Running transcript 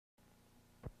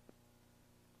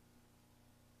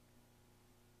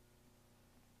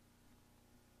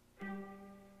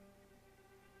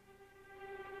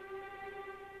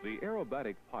The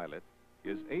aerobatic pilot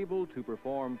is able to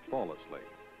perform flawlessly,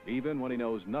 even when he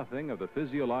knows nothing of the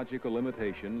physiological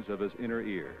limitations of his inner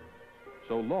ear,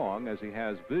 so long as he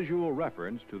has visual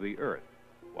reference to the earth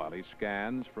while he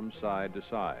scans from side to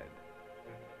side.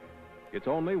 It's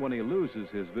only when he loses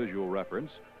his visual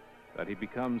reference that he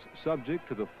becomes subject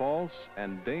to the false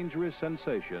and dangerous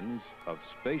sensations of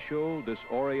spatial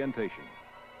disorientation.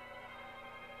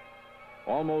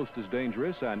 Almost as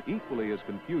dangerous and equally as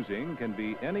confusing can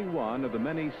be any one of the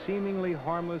many seemingly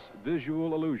harmless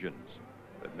visual illusions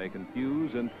that may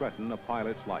confuse and threaten a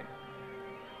pilot's life.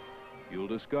 You'll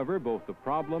discover both the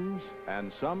problems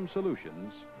and some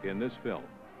solutions in this film.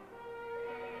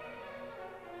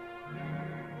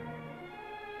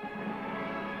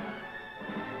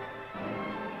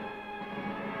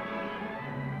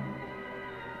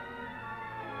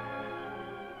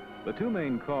 The two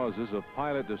main causes of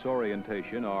pilot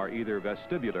disorientation are either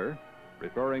vestibular,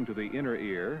 referring to the inner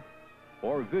ear,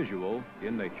 or visual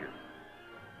in nature.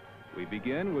 We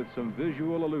begin with some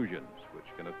visual illusions which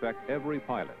can affect every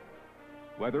pilot,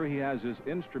 whether he has his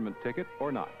instrument ticket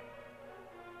or not.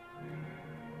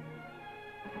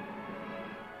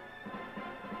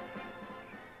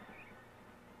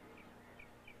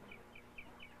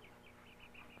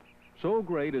 So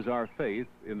great is our faith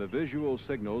in the visual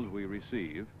signals we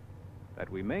receive that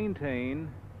we maintain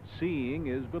seeing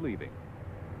is believing.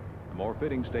 A more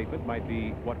fitting statement might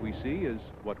be what we see is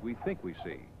what we think we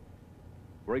see.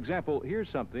 For example, here's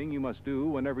something you must do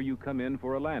whenever you come in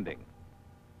for a landing.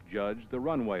 Judge the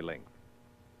runway length.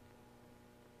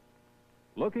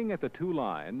 Looking at the two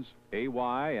lines,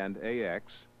 AY and AX,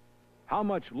 how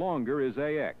much longer is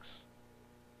AX?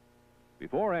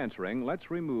 Before answering, let's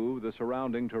remove the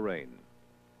surrounding terrain.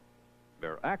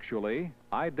 They're actually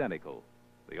identical.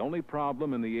 The only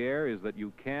problem in the air is that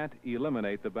you can't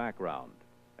eliminate the background,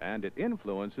 and it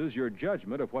influences your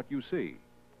judgment of what you see.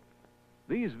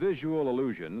 These visual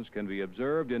illusions can be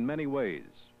observed in many ways.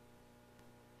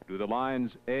 Do the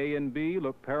lines A and B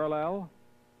look parallel?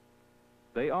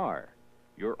 They are.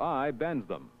 Your eye bends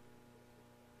them.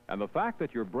 And the fact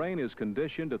that your brain is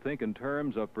conditioned to think in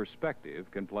terms of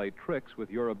perspective can play tricks with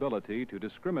your ability to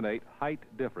discriminate height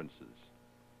differences.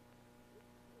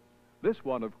 This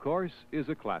one, of course, is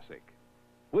a classic.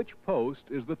 Which post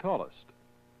is the tallest?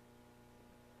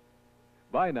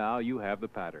 By now, you have the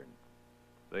pattern.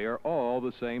 They are all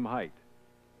the same height.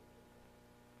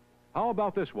 How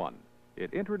about this one?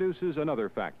 It introduces another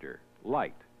factor,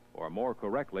 light, or more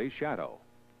correctly, shadow.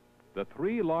 The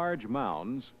three large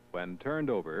mounds, when turned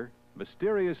over,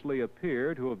 mysteriously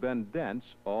appear to have been dense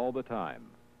all the time.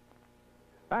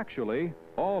 Actually,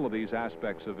 all of these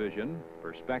aspects of vision,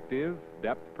 perspective,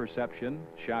 depth perception,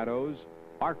 shadows,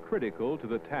 are critical to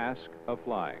the task of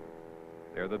flying.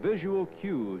 They're the visual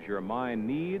cues your mind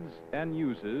needs and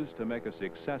uses to make a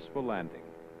successful landing.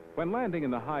 When landing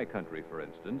in the high country, for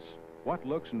instance, what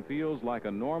looks and feels like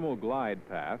a normal glide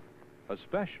path,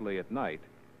 especially at night,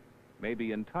 may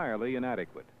be entirely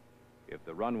inadequate if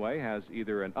the runway has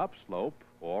either an upslope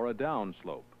or a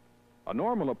downslope. A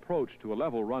normal approach to a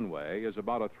level runway is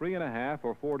about a 3.5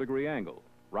 or 4 degree angle,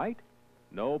 right?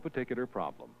 No particular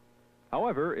problem.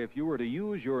 However, if you were to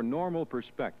use your normal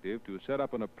perspective to set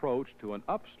up an approach to an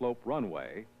upslope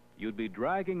runway, you'd be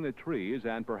dragging the trees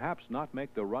and perhaps not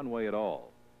make the runway at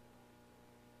all.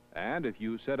 And if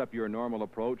you set up your normal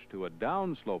approach to a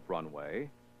downslope runway,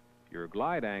 your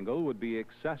glide angle would be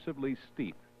excessively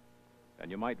steep, and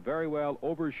you might very well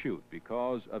overshoot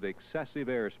because of excessive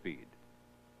airspeed.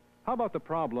 How about the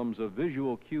problems of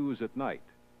visual cues at night?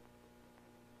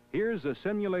 Here's a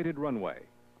simulated runway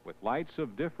with lights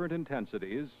of different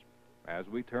intensities as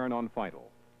we turn on final.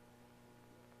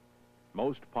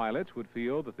 Most pilots would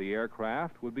feel that the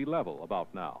aircraft would be level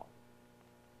about now.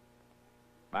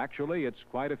 Actually, it's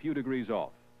quite a few degrees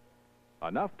off,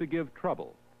 enough to give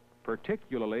trouble,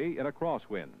 particularly in a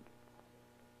crosswind.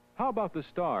 How about the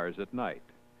stars at night?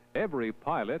 Every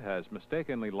pilot has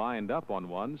mistakenly lined up on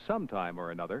one sometime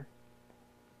or another.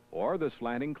 Or the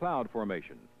slanting cloud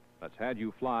formation that's had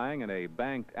you flying in a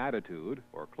banked attitude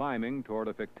or climbing toward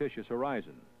a fictitious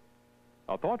horizon.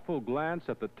 A thoughtful glance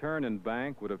at the turn and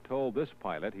bank would have told this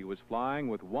pilot he was flying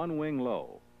with one wing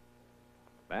low.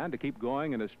 And to keep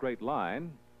going in a straight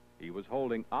line, he was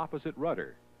holding opposite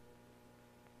rudder.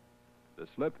 The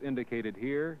slip indicated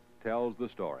here tells the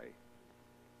story.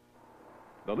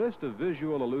 The list of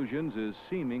visual illusions is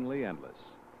seemingly endless,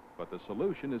 but the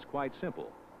solution is quite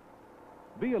simple.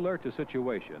 Be alert to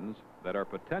situations that are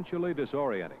potentially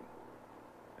disorienting,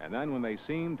 and then when they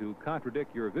seem to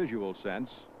contradict your visual sense,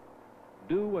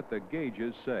 do what the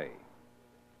gauges say.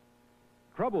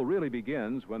 Trouble really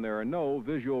begins when there are no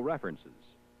visual references.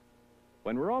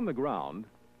 When we're on the ground,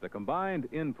 the combined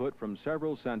input from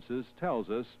several senses tells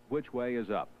us which way is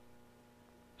up.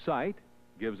 Sight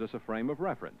gives us a frame of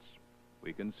reference.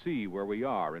 We can see where we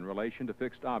are in relation to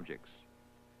fixed objects.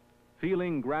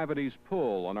 Feeling gravity's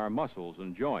pull on our muscles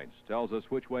and joints tells us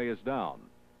which way is down.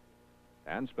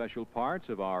 And special parts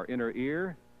of our inner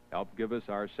ear help give us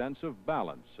our sense of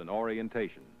balance and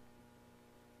orientation.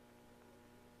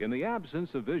 In the absence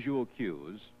of visual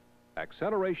cues,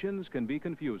 accelerations can be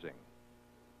confusing.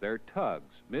 Their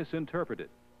tugs misinterpreted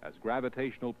as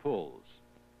gravitational pulls.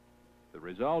 The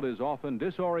result is often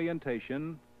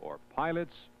disorientation or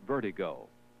pilot's vertigo.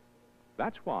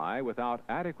 That's why, without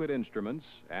adequate instruments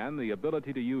and the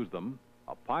ability to use them,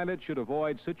 a pilot should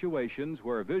avoid situations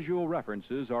where visual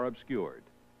references are obscured.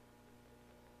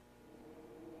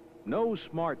 No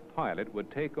smart pilot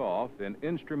would take off in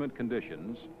instrument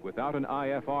conditions without an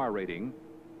IFR rating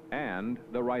and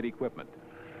the right equipment.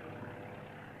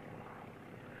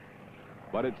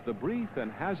 But it's the brief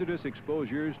and hazardous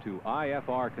exposures to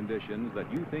IFR conditions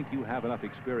that you think you have enough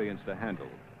experience to handle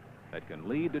that can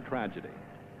lead to tragedy.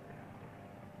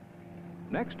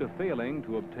 Next to failing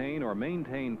to obtain or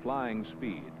maintain flying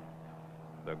speed,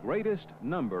 the greatest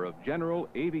number of general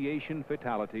aviation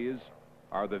fatalities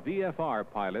are the VFR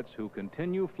pilots who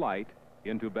continue flight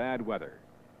into bad weather.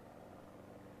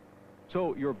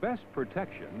 So your best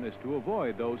protection is to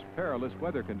avoid those perilous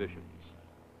weather conditions.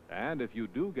 And if you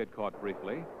do get caught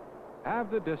briefly, have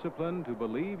the discipline to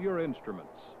believe your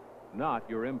instruments, not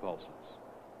your impulses.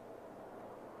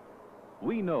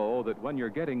 We know that when you're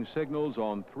getting signals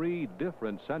on 3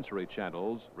 different sensory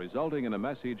channels resulting in a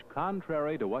message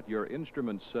contrary to what your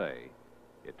instruments say,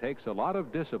 it takes a lot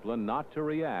of discipline not to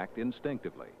react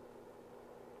instinctively.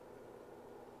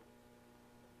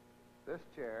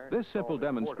 This simple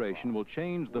demonstration will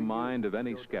change the mind of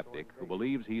any skeptic who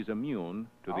believes he's immune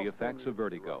to the effects of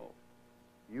vertigo.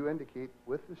 You indicate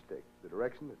with the stick the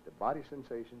direction that the body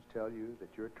sensations tell you that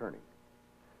you're turning.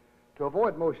 To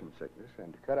avoid motion sickness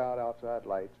and to cut out outside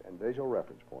lights and visual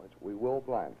reference points, we will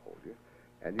blindfold you,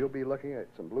 and you'll be looking at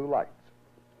some blue lights.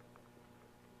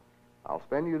 I'll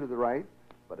spin you to the right,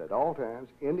 but at all times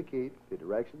indicate the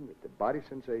direction that the body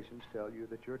sensations tell you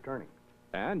that you're turning.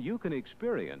 And you can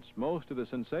experience most of the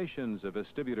sensations of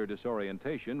vestibular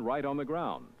disorientation right on the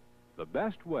ground. The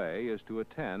best way is to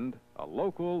attend a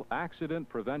local accident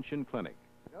prevention clinic.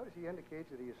 Notice he indicates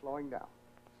that he is slowing down.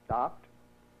 Stopped.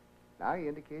 Now he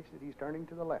indicates that he's turning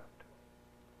to the left.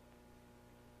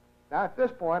 Now at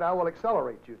this point, I will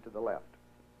accelerate you to the left.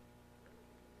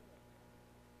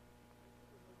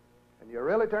 And you're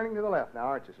really turning to the left now,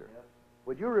 aren't you, sir? Yes.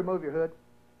 Would you remove your hood?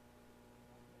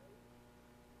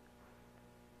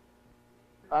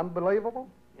 Unbelievable?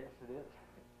 Yes, it is.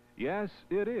 Yes,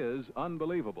 it is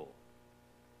unbelievable.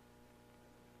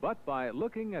 But by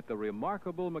looking at the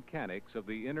remarkable mechanics of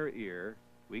the inner ear,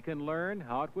 we can learn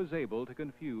how it was able to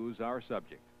confuse our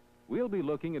subject. We'll be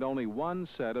looking at only one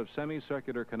set of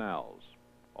semicircular canals,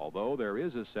 although there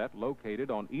is a set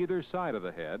located on either side of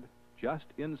the head, just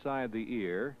inside the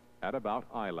ear, at about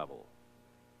eye level.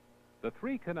 The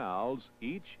 3 canals,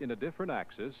 each in a different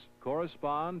axis,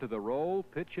 correspond to the roll,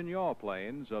 pitch, and yaw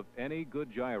planes of any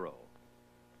good gyro.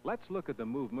 Let's look at the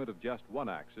movement of just one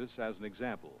axis as an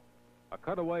example. A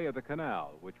cutaway of the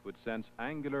canal, which would sense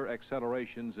angular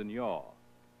accelerations in yaw.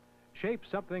 Shaped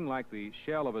something like the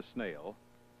shell of a snail,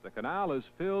 the canal is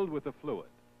filled with the fluid.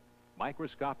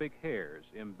 Microscopic hairs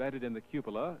embedded in the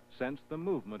cupola sense the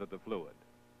movement of the fluid.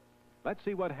 Let's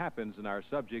see what happens in our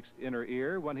subject's inner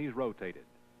ear when he's rotated.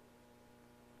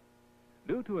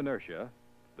 Due to inertia,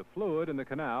 the fluid in the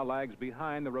canal lags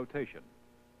behind the rotation,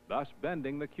 thus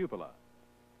bending the cupola,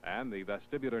 and the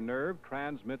vestibular nerve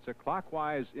transmits a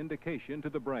clockwise indication to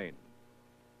the brain.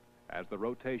 As the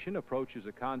rotation approaches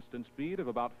a constant speed of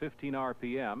about 15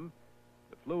 RPM,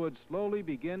 the fluid slowly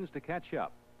begins to catch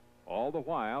up, all the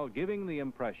while giving the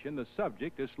impression the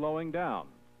subject is slowing down,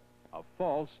 a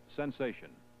false sensation.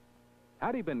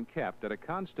 Had he been kept at a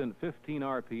constant 15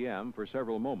 RPM for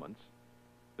several moments,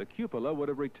 the cupola would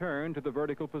have returned to the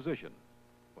vertical position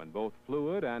when both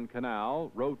fluid and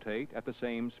canal rotate at the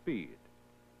same speed,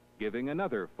 giving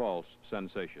another false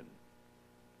sensation,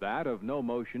 that of no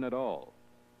motion at all.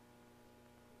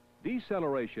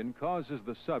 Deceleration causes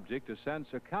the subject to sense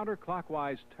a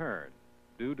counterclockwise turn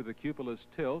due to the cupula's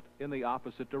tilt in the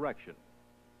opposite direction.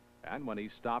 And when he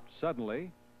stopped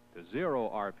suddenly to 0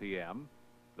 RPM,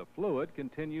 the fluid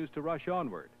continues to rush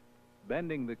onward,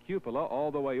 bending the cupola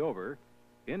all the way over,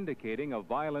 indicating a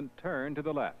violent turn to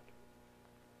the left.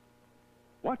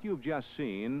 What you've just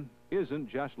seen isn't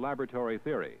just laboratory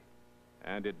theory,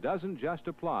 and it doesn't just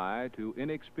apply to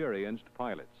inexperienced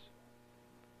pilots.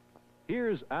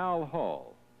 Here's Al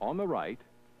Hall, on the right,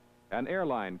 an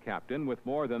airline captain with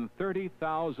more than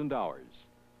 $30,000.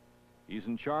 He's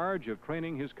in charge of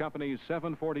training his company's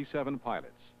 747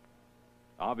 pilots.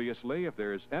 Obviously, if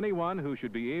there's anyone who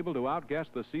should be able to outguess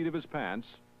the seat of his pants,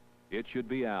 it should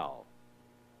be Al.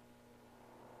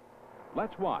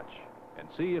 Let's watch and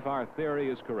see if our theory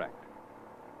is correct.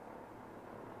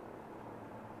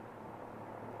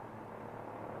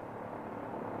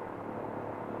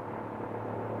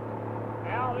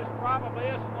 Al, this probably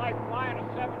isn't like flying a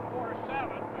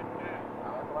 747, but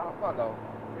It's a lot of fun, though.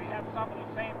 we have some of the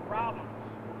same problems.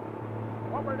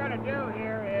 What we're going to do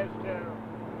here is to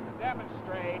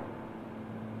demonstrate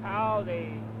how the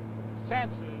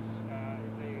senses,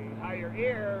 how your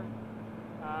ear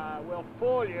will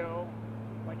fool you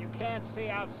when you can't see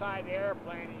outside the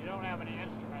airplane and you don't have any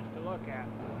instruments to look at.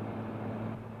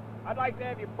 I'd like to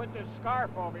have you put this scarf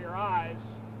over your eyes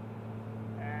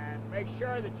and make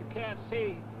sure that you can't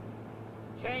see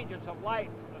changes of light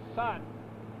from the sun.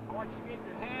 I want you to get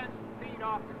your hands and feet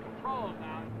off the controls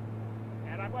now,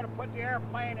 and I'm going to put the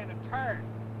airplane in a turn.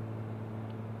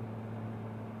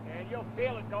 And you'll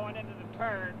feel it going into the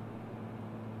turn,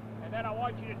 and then I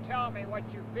want you to tell me what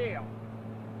you feel.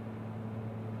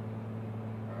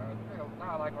 It feels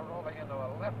now like we're rolling into a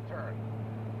left turn.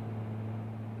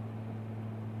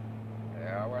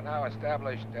 Yeah, we're now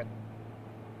established at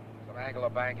some angle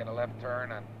of bank in a left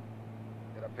turn, and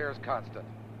it appears constant.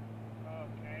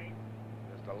 Okay.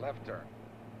 Just a left turn.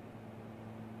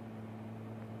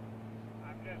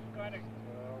 I'm just going to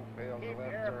Still feels keep a the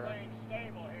left airplane turn.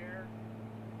 stable here.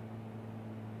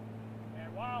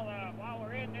 And while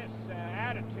we're in this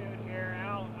attitude here,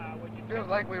 Al, would you Feels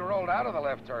like we rolled out of the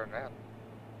left turn, man.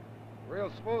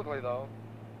 Real smoothly, though.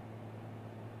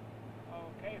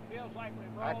 Okay, feels like we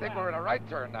rolled I think out. we're in a right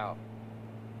turn now.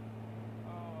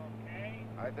 Okay.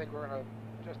 I think we're in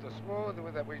just a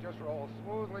smooth, that we just roll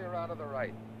smoothly around to the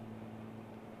right.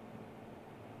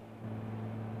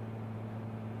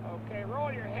 Okay,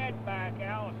 roll your head back,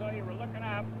 Al, as though you were looking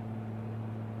up.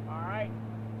 All right,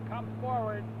 come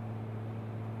forward.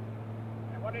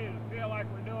 And what does it feel like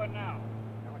we're doing now?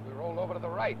 Feel like we rolled over to the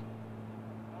right.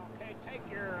 Okay, take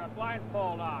your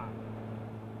blindfold off.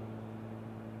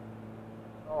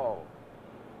 Oh.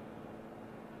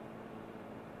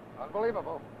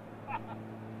 Unbelievable.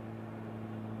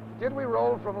 Did we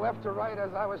roll from left to right,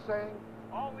 as I was saying?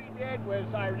 All we did was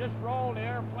I just rolled the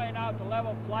airplane out to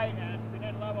level flight, and it's been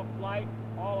in level flight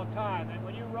all the time. And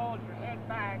when you rolled your head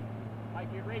back, like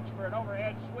you reached for an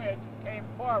overhead switch and came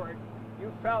forward,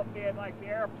 you felt like the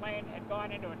airplane had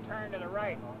gone into a turn to the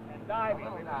right and diving.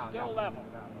 Oh, We no, were still no. level.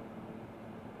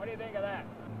 What do you think of that?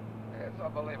 It's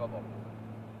unbelievable.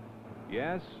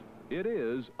 Yes, it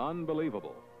is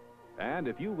unbelievable. And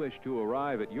if you wish to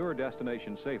arrive at your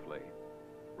destination safely,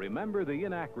 remember the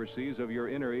inaccuracies of your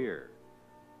inner ear.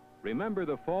 Remember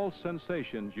the false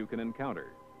sensations you can encounter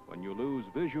when you lose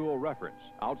visual reference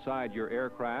outside your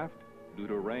aircraft due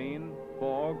to rain,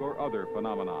 fog, or other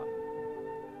phenomenon.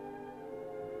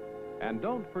 And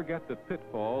don't forget the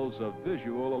pitfalls of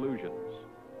visual illusions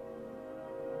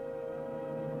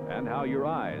and how your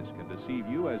eyes can deceive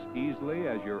you as easily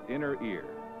as your inner ear.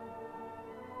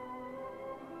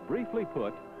 Briefly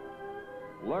put,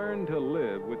 learn to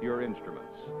live with your instruments.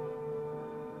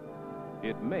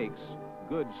 It makes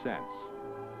good sense.